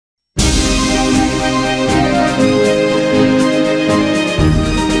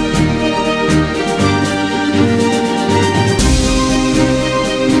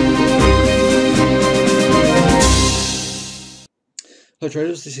Hello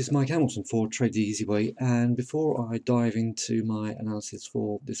traders, this is Mike Hamilton for Trade the Easy Way, and before I dive into my analysis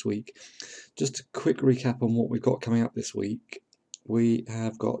for this week, just a quick recap on what we've got coming up this week. We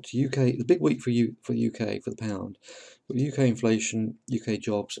have got UK, the big week for the UK, for the pound, with UK inflation, UK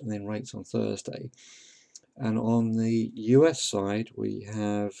jobs, and then rates on Thursday. And on the US side, we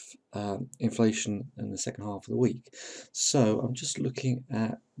have inflation in the second half of the week. So I'm just looking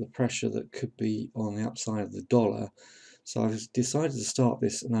at the pressure that could be on the upside of the dollar. So I've decided to start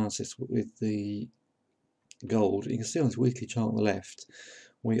this analysis with the gold. You can see on this weekly chart on the left,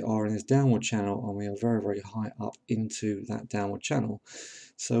 we are in this downward channel and we are very, very high up into that downward channel.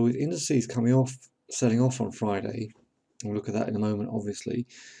 So with indices coming off, selling off on Friday, we'll look at that in a moment obviously,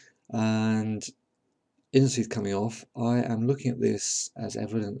 and indices coming off, I am looking at this as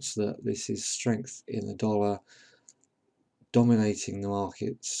evidence that this is strength in the dollar dominating the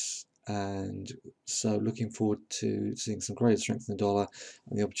markets, and so looking forward to seeing some greater strength in the dollar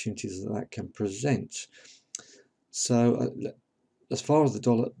and the opportunities that that can present. So as far as the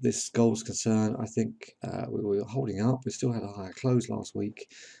dollar, this gold is concerned, I think we were holding up. We still had a higher close last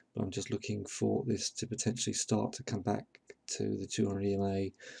week, but I'm just looking for this to potentially start to come back to the 200 EMA.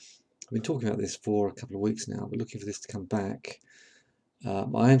 I've been talking about this for a couple of weeks now, but looking for this to come back.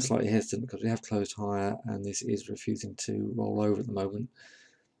 I am slightly hesitant because we have closed higher and this is refusing to roll over at the moment.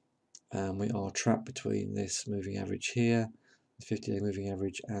 We are trapped between this moving average here, the 50-day moving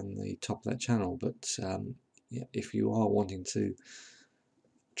average, and the top of that channel. But yeah, if you are wanting to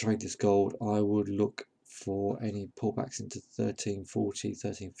trade this gold, I would look for any pullbacks into 1340,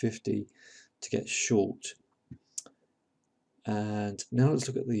 1350 to get short. And now let's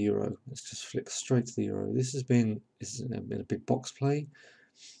look at the euro. Let's just flick straight to the euro. This has been a big box play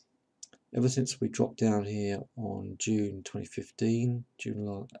ever since we dropped down here on June 2015.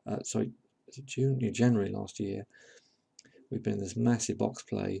 January last year. We've been in this massive box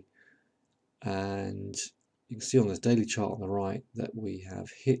play, and you can see on this daily chart on the right that we have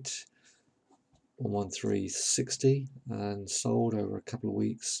hit 113.60 and sold over a couple of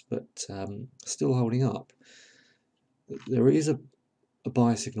weeks, but still holding up. There is a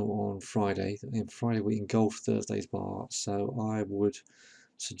buy signal on Friday. Friday we engulf Thursday's bar, so I would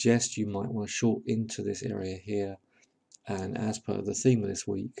suggest you might want to short into this area here, and as per the theme of this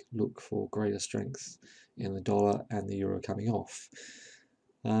week, look for greater strength in the dollar and the euro coming off.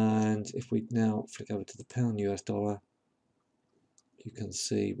 And if we now flick over to the pound US dollar, you can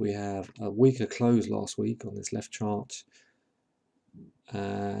see we have a weaker close last week on this left chart,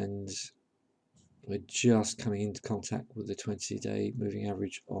 and we're just coming into contact with the 20-day moving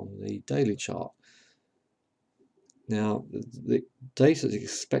average on the daily chart. Now, the data that's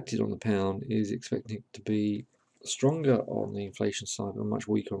expected on the pound is expecting to be stronger on the inflation side but much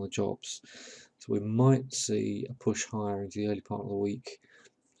weaker on the jobs. So we might see a push higher into the early part of the week,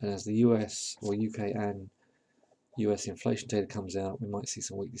 and as the US or UK and US inflation data comes out, we might see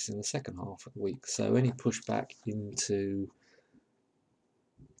some weakness in the second half of the week. So any pushback into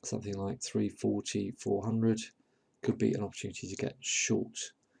something like 340, 400 could be an opportunity to get short.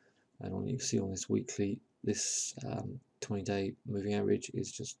 And on you see on this weekly, this 20-day moving average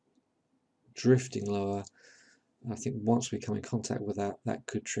is just drifting lower. I think once we come in contact with that, that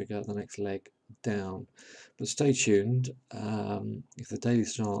could trigger the next leg down. But stay tuned. If the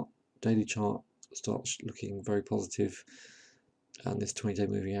daily chart starts looking very positive, and this 20-day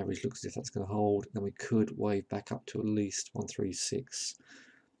moving average looks as if that's going to hold, then we could wave back up to at least 136.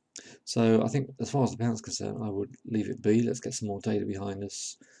 So I think as far as the pound's concerned, I would leave it be. Let's get some more data behind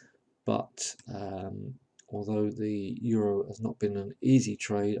us. But although the euro has not been an easy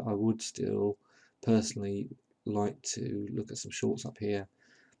trade, I would still personally like to look at some shorts up here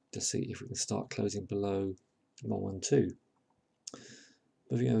to see if we can start closing below 112.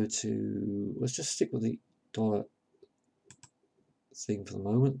 Moving over to, let's just stick with the dollar thing for the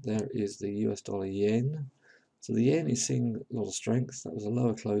moment. There is the US dollar yen. So the yen is seeing a lot of strength. That was a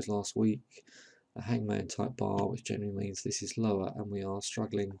lower close last week, a hangman type bar, which generally means this is lower, and we are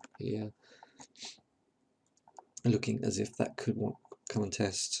struggling here, looking as if that could come and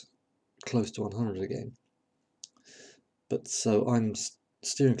test close to 100 again. But so I'm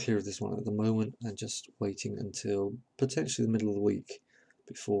steering clear of this one at the moment and just waiting until potentially the middle of the week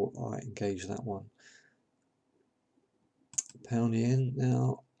before I engage that one. Pound yen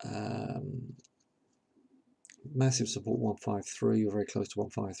now, massive support 153, we're very close to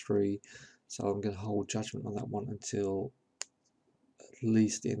 153, so I'm going to hold judgment on that one until at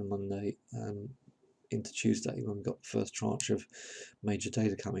least in Monday, into Tuesday, when we've got the first tranche of major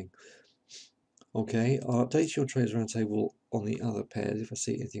data coming. Okay, I'll update your Traders Roundtable on the other pairs if I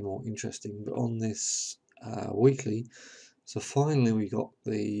see anything more interesting, but on this weekly, So finally we got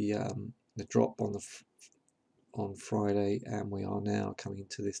the drop on on Friday, and we are now coming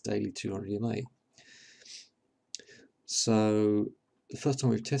to this daily 200 EMA. So the first time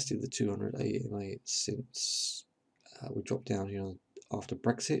we've tested the 200 EMA since we dropped down here after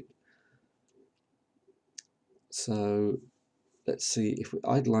Brexit. So let's see if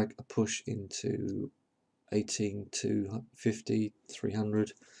I'd like a push into 18 to 50,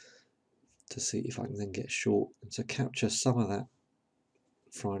 300 to see if I can then get short and to capture some of that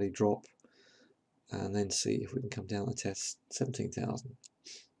Friday drop, and then see if we can come down and test 17,000.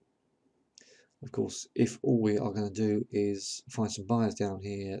 Of course, if all we are going to do is find some buyers down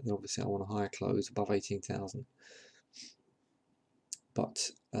here, then obviously I want a higher close above 18,000.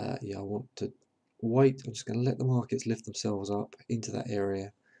 But yeah, I want to wait. I'm just going to let the markets lift themselves up into that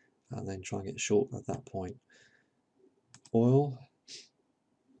area and then try and get short at that point. Oil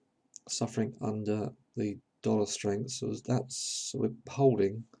suffering under the dollar strength, so we're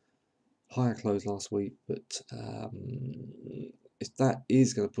holding higher close last week, but if that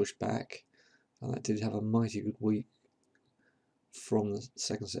is going to push back, and that did have a mighty good week from the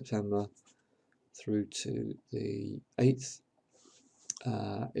 2nd September through to the 8th.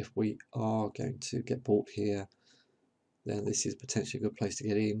 If we are going to get bought here, then this is potentially a good place to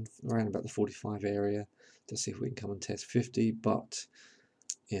get in around about the 45 area to see if we can come and test 50. But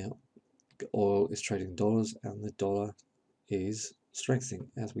yeah, oil is trading dollars, and the dollar is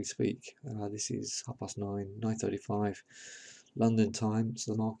strengthening as we speak. This is 9:30, 9:35 London time,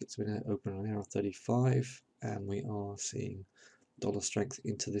 so the market's been open an hour 35, and we are seeing dollar strength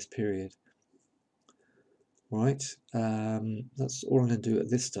into this period. Right, that's all I'm going to do at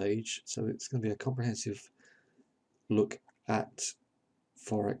this stage. So it's going to be a comprehensive look at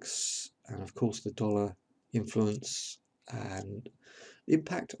Forex and of course the dollar influence and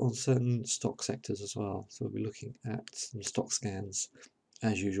impact on certain stock sectors as well. So we'll be looking at some stock scans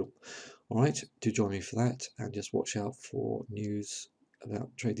as usual. Alright, do join me for that, and just watch out for news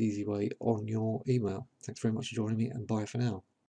about Trade Easy Way on your email. Thanks very much for joining me, and bye for now.